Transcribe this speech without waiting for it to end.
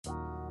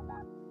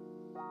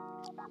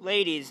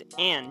Ladies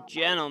and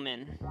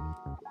gentlemen,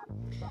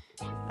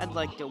 I'd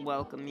like to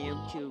welcome you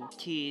to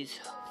T's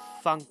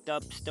Funked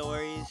Up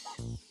Stories.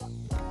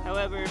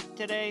 However,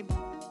 today,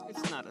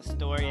 it's not a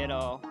story at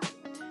all.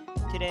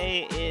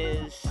 Today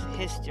is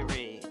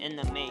history in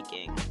the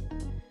making.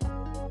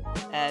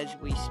 As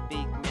we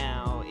speak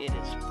now, it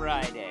is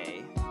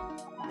Friday,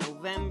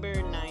 November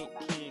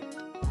 19th.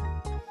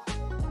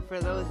 For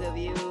those of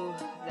you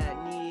that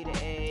need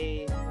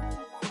a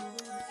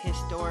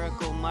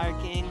historical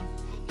marking,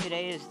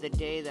 today is the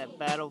day that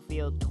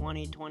Battlefield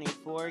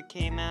 2024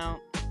 came out,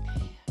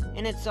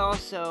 and it's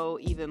also,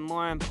 even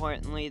more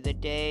importantly, the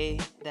day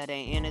that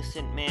an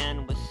innocent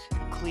man was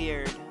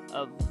cleared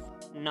of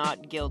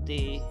not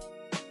guilty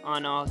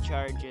on all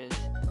charges.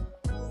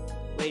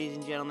 Ladies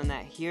and gentlemen,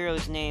 that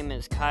hero's name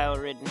is Kyle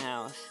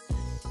Rittenhouse.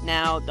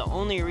 Now, the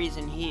only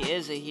reason he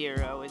is a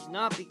hero is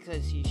not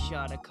because he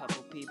shot a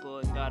couple people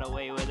and got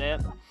away with it.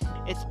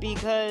 It's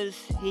because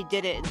he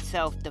did it in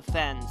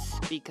self-defense,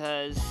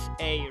 because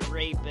a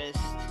rapist,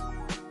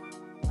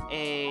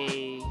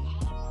 a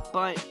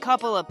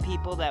couple of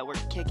people that were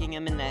kicking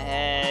him in the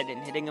head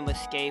and hitting him with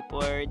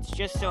skateboards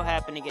just so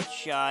happened to get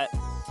shot.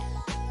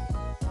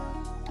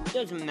 It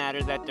doesn't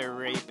matter that they're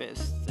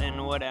rapists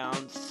and what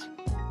else.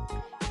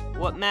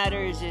 What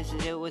matters is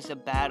that it was a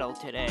battle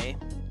today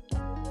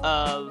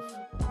of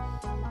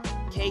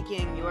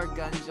taking your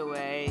guns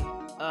away,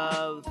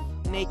 of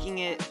making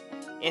it,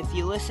 if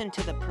you listen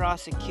to the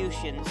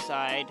prosecution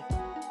side,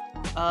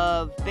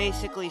 of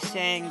basically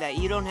saying that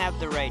you don't have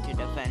the right to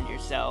defend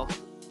yourself.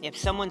 If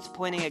someone's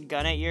pointing a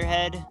gun at your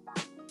head,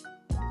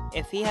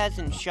 if he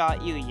hasn't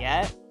shot you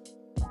yet,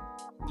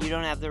 you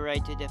don't have the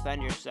right to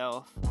defend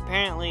yourself.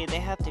 Apparently, they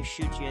have to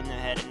shoot you in the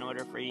head in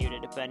order for you to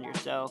defend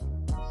yourself.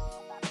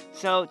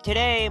 So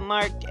today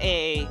marked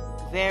a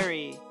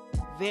very,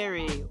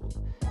 very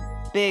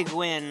big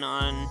win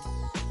on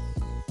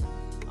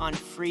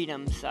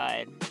freedom's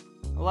side.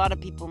 A lot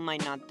of people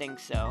might not think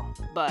so,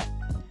 but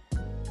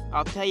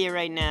I'll tell you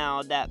right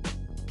now that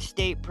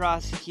state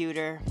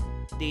prosecutor,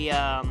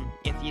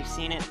 if you've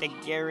seen it, the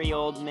Gary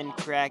Oldman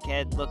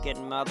crackhead looking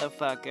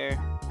motherfucker,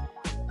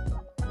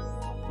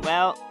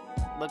 well,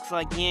 looks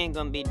like he ain't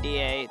gonna be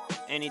DA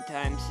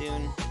anytime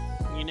soon.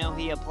 You know,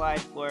 he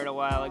applied for it a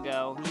while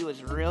ago. He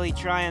was really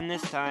trying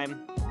this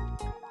time.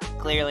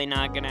 Clearly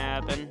not gonna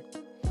happen.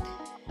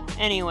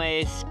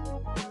 Anyways,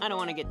 I don't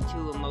want to get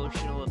too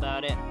emotional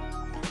about it.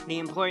 The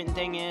important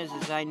thing is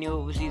I knew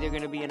it was either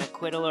gonna be an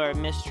acquittal or a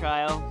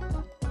mistrial.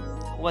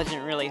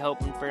 Wasn't really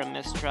hoping for a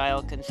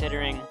mistrial,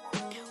 considering,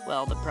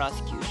 well, the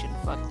prosecution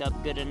fucked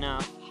up good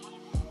enough.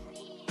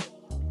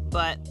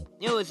 But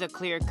it was a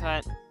clear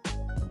cut.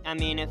 I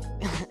mean, if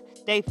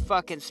they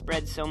fucking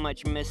spread so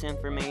much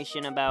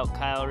misinformation about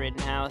Kyle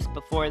Rittenhouse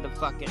before the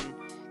fucking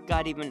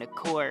got even to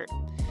court,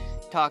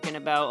 talking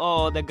about,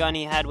 oh, the gun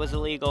he had was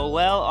illegal.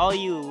 Well, all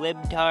you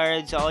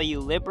libtards, all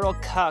you liberal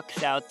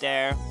cucks out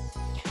there,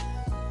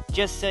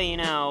 just so you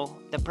know,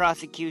 the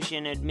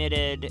prosecution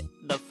admitted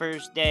the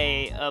first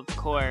day of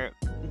court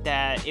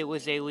that it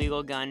was a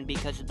legal gun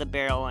because of the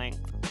barrel length.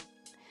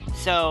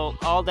 So,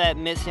 all that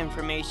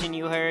misinformation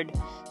you heard,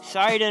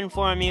 sorry to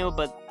inform you,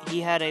 but he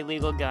had a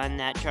legal gun.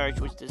 That charge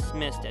was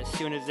dismissed as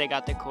soon as they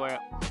got to court.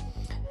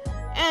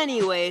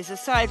 Anyways,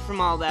 aside from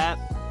all that,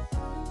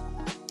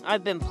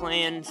 I've been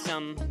playing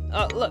some...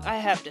 look, I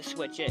have to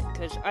switch it,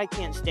 because I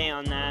can't stay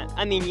on that.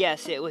 I mean,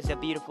 yes, it was a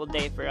beautiful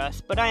day for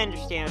us, but I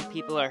understand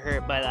people are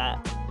hurt by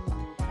that.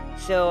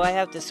 So I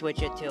have to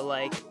switch it to,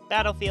 like,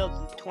 Battlefield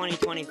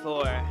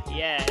 2024.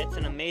 Yeah, it's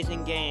an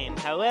amazing game.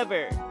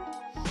 However,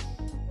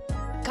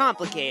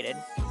 complicated.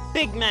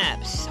 Big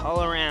maps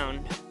all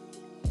around.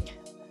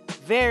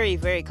 Very,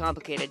 very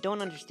complicated.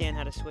 Don't understand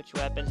how to switch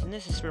weapons, and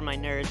this is for my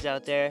nerds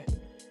out there.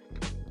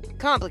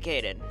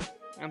 Complicated.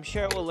 I'm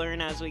sure we'll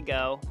learn as we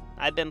go.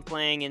 I've been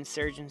playing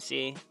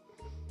Insurgency.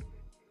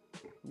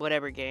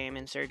 Whatever game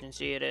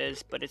Insurgency it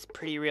is, but it's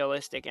pretty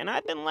realistic, and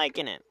I've been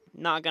liking it.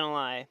 Not gonna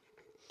lie.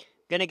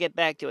 Gonna get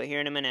back to it here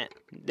in a minute.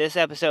 This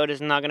episode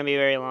is not gonna be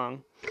very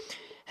long.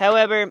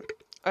 However,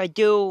 I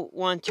do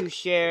want to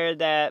share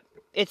that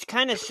it's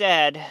kind of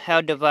sad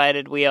how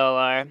divided we all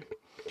are.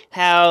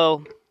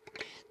 How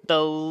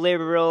the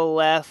liberal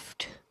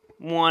left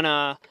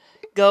wanna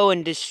go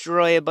and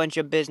destroy a bunch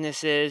of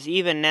businesses,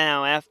 even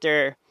now,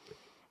 after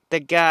the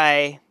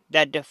guy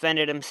that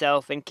defended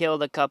himself and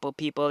killed a couple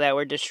people that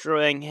were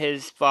destroying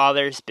his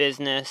father's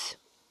business.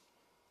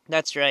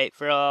 That's right,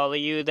 for all of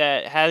you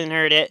that haven't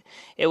heard it,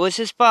 it was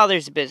his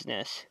father's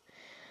business.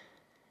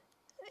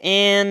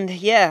 And,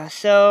 yeah,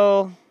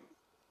 so,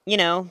 you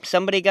know,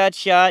 somebody got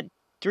shot,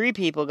 3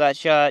 people got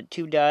shot,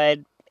 2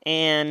 died,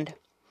 and,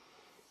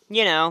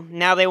 you know,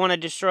 now they want to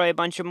destroy a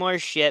bunch of more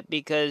shit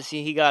because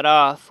he got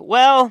off.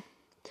 Well,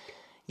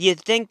 you'd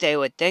think they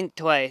would think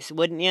twice,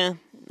 wouldn't you?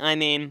 I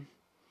mean,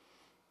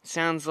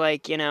 sounds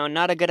like, you know,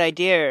 not a good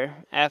idea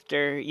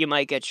after you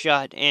might get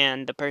shot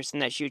and the person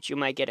that shoots you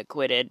might get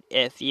acquitted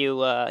if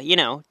you, you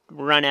know,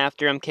 run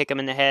after him, kick him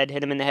in the head,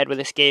 hit him in the head with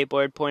a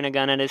skateboard, point a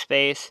gun at his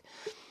face.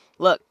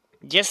 Look,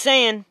 just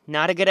saying,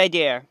 not a good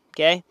idea,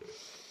 okay?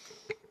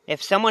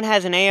 If someone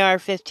has an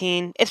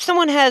AR-15, if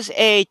someone has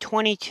a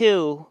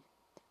 22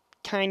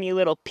 tiny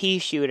little pea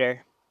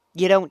shooter,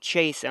 you don't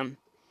chase them.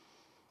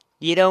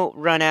 You don't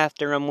run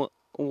after them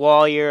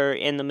while you're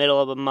in the middle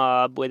of a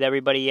mob with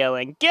everybody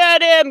yelling,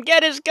 "Get him!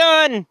 Get his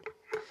gun!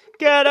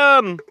 Get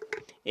him!"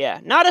 Yeah,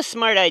 not a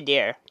smart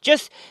idea.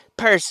 Just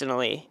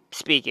personally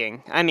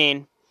speaking. I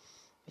mean,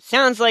 it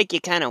sounds like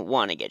you kind of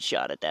want to get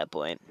shot at that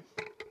point.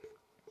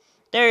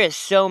 There is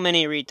so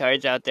many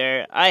retards out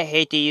there. I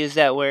hate to use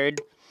that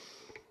word.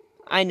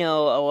 I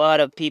know a lot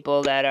of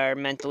people that are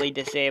mentally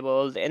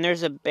disabled, and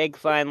there's a big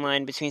fine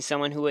line between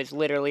someone who is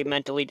literally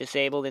mentally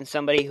disabled and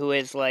somebody who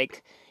is,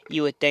 like,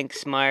 you would think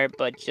smart,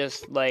 but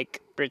just,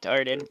 like,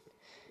 retarded.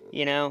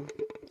 You know?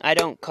 I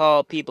don't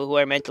call people who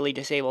are mentally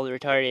disabled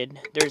retarded.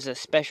 There's a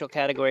special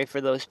category for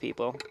those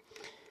people.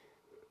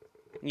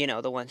 You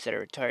know, the ones that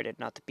are retarded,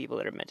 not the people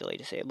that are mentally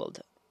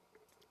disabled.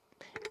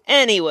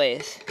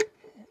 Anyways,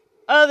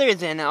 other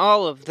than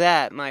all of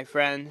that, my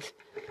friends,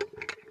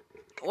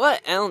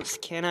 what else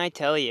can I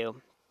tell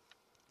you?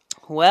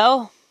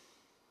 Well,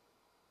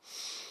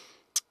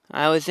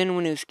 I was in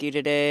Winooski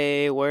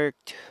today,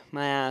 worked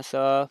my ass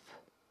off.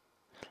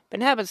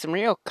 Been having some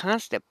real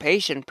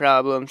constipation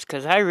problems,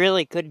 because I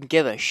really couldn't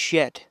give a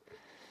shit.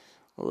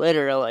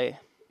 Literally.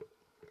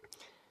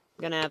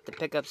 Gonna have to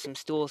pick up some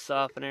stool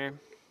softener.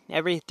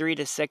 Every 3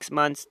 to 6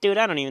 months. Dude,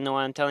 I don't even know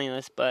why I'm telling you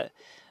this, but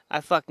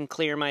I fucking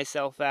clear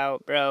myself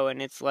out, bro,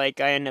 and it's like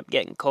I end up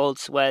getting cold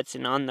sweats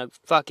and on the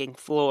fucking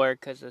floor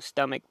because the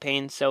stomach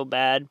pain's so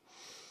bad.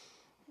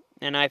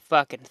 And I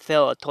fucking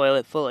fill a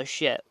toilet full of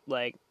shit.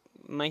 Like,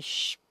 my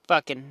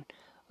fucking...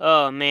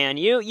 Oh, man.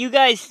 You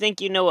guys think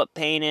you know what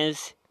pain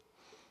is?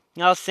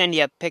 I'll send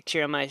you a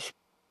picture of my...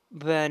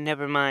 But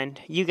never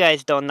mind. You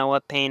guys don't know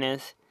what pain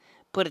is.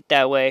 Put it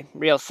that way.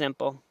 Real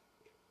simple.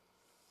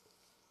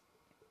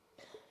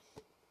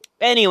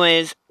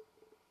 Anyways,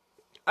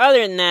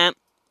 other than that,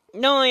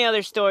 the only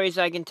other stories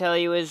I can tell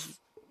you is...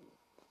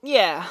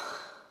 Yeah.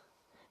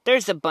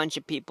 There's a bunch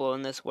of people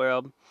in this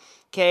world.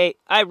 Okay,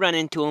 I run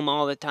into them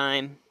all the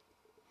time.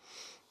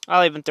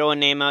 I'll even throw a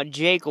name out.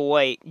 Jacob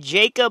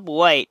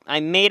White. I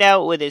made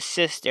out with his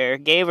sister.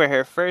 Gave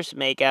her first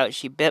makeout.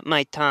 She bit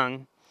my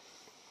tongue.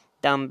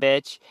 Dumb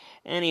bitch.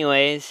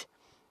 Anyways,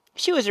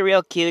 she was a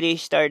real cutie.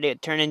 Started to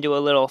turn into a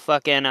little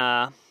fucking,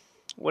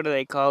 what do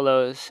they call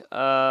those?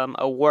 A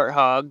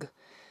warthog.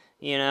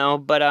 You know,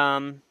 but,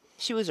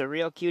 she was a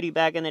real cutie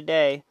back in the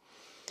day.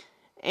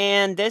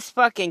 And this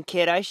fucking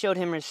kid, I showed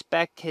him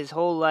respect his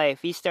whole life.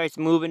 He starts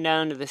moving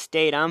down to the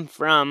state I'm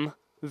from,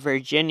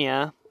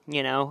 Virginia.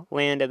 You know,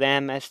 land of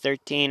the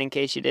MS-13, in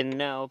case you didn't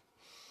know.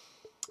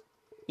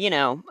 You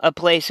know, a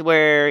place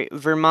where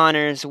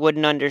Vermonters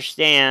wouldn't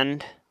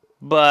understand.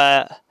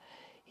 But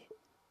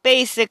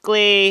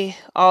basically,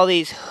 all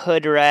these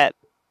hood rat,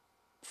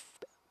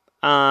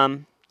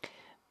 gonna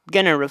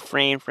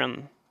refrain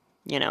from,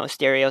 you know,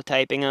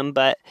 stereotyping them,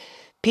 but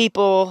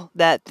people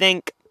that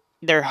think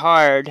they're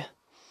hard.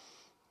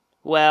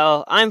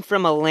 Well, I'm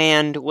from a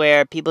land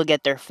where people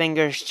get their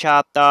fingers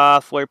chopped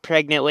off, where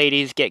pregnant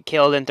ladies get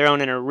killed and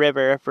thrown in a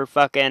river for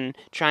fucking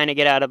trying to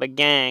get out of a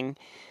gang.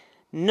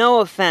 No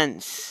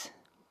offense,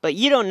 but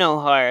you don't know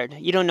hard.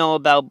 You don't know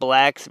about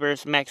blacks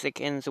versus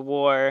Mexicans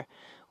war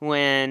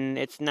when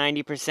it's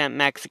 90%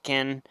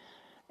 Mexican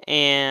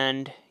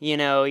and, you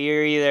know,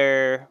 you're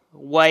either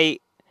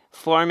white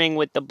forming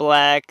with the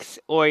blacks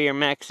or you're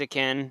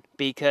Mexican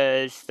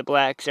because the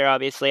blacks are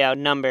obviously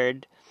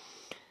outnumbered.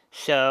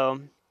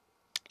 So...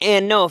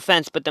 And no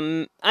offense, but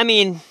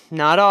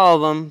not all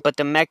of them, but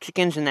the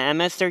Mexicans in the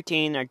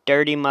MS-13 are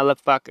dirty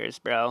motherfuckers,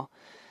 bro.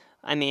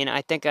 I mean,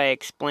 I think I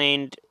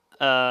explained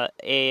a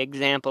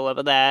example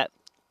of that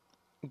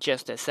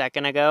just a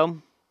second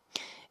ago,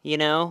 you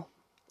know?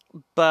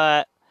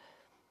 But,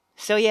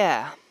 so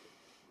yeah,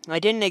 I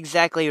didn't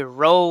exactly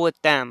roll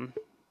with them,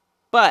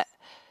 but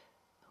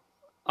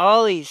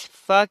all these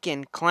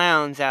fucking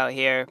clowns out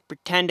here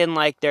pretending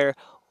like they're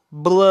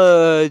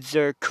Bloods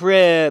or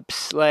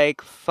Crips, like,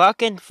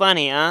 fucking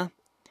funny, huh?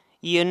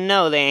 You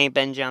know they ain't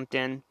been jumped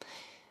in.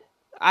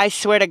 I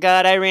swear to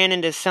God, I ran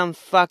into some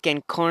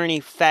fucking corny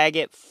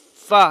faggot.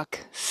 Fuck.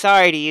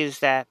 Sorry to use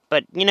that,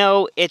 but, you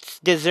know, it's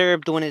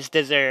deserved when it's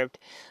deserved.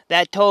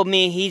 That told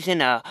me he's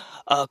in a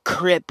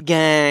Crip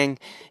gang.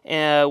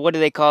 What do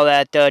they call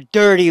that?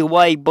 Dirty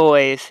white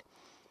boys.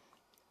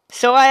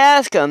 So I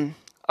asked him,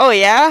 oh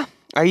yeah?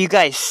 Are you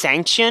guys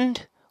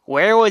sanctioned?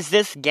 Where was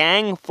this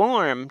gang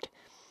formed?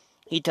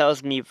 He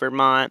tells me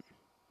Vermont.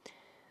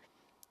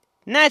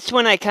 And that's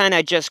when I kind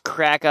of just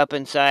crack up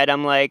inside.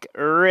 I'm like,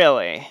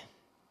 really?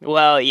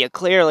 Well, you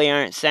clearly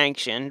aren't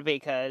sanctioned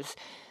because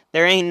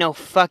there ain't no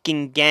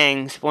fucking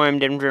gangs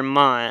formed in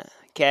Vermont,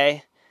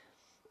 okay?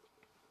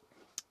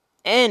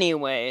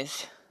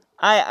 Anyways,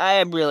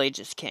 I really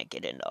just can't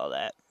get into all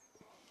that.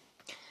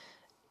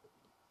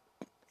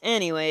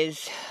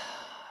 Anyways,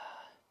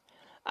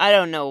 I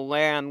don't know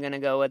where I'm gonna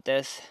go with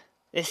this.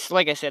 This,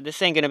 like I said,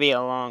 this ain't gonna be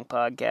a long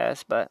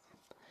podcast, but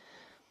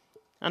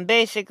I'm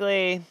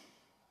basically...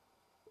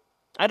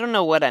 I don't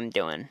know what I'm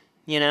doing,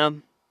 you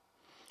know?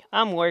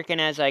 I'm working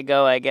as I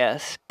go, I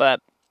guess. But,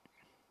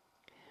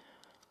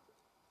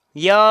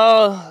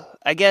 y'all,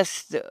 I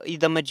guess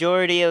the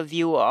majority of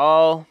you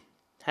all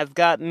have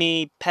got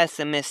me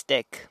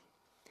pessimistic.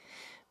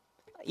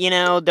 You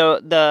know,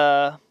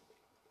 the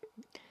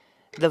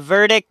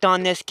verdict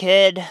on this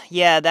kid,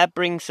 yeah, that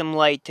brings some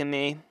light to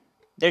me.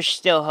 There's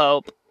still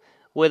hope.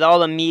 With all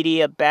the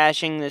media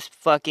bashing this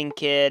fucking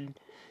kid,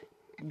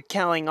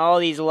 telling all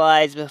these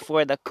lies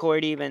before the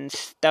court even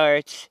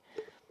starts,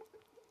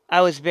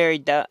 I was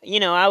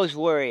I was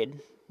worried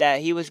that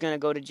he was gonna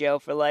go to jail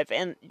for life.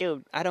 And,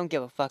 dude, I don't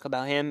give a fuck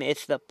about him.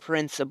 It's the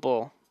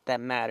principle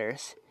that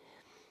matters.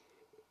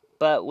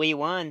 But we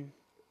won,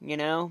 you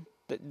know?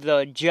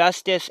 The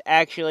justice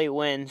actually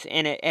wins.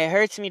 And it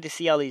hurts me to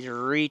see all these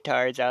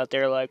retards out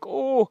there like,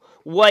 oh,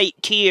 white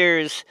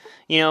tears,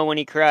 when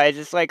he cries.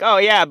 It's like, oh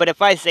yeah, but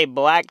if I say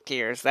black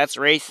tears, that's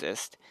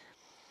racist.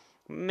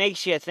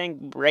 Makes you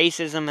think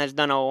racism has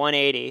done a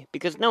 180.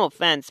 Because no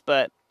offense,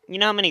 but you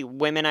know how many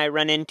women I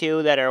run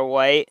into that are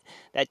white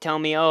that tell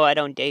me, oh, I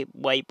don't date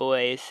white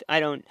boys.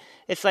 I don't.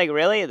 It's like,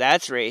 really?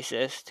 That's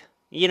racist.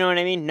 You know what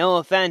I mean? No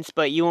offense,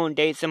 but you won't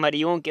date somebody,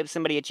 you won't give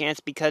somebody a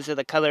chance because of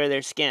the color of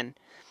their skin.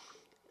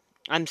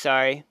 I'm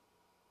sorry.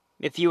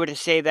 If you were to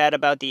say that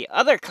about the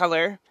other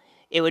color,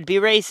 it would be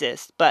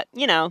racist. But,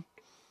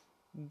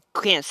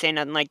 can't say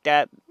nothing like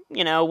that.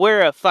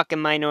 We're a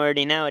fucking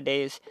minority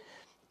nowadays.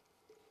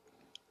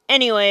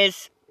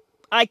 Anyways,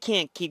 I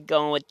can't keep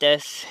going with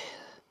this.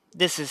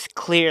 This is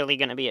clearly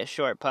going to be a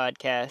short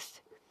podcast.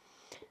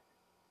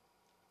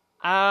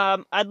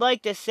 I'd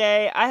like to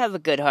say I have a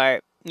good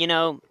heart.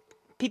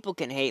 People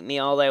can hate me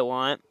all they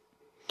want.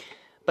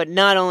 But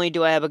not only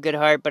do I have a good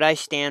heart, but I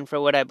stand for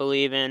what I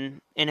believe in.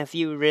 And if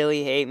you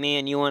really hate me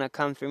and you want to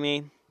come for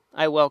me,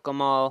 I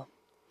welcome all.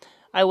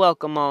 I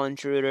welcome all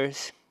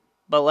intruders.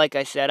 But like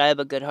I said, I have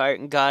a good heart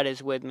and God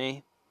is with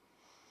me.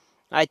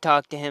 I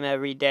talk to Him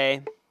every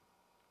day.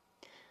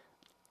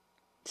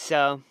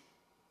 So,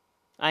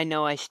 I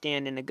know I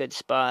stand in a good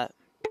spot.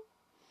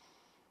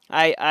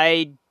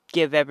 I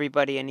give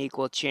everybody an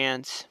equal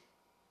chance.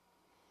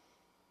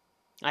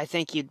 I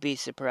think you'd be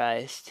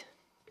surprised.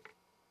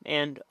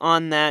 And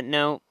on that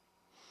note,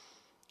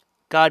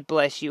 God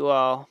bless you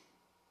all.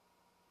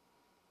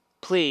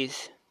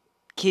 Please,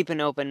 keep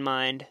an open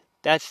mind.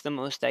 That's the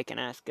most I can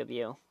ask of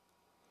you.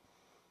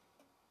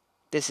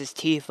 This is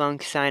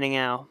T-Funk signing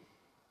out.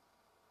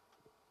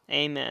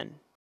 Amen.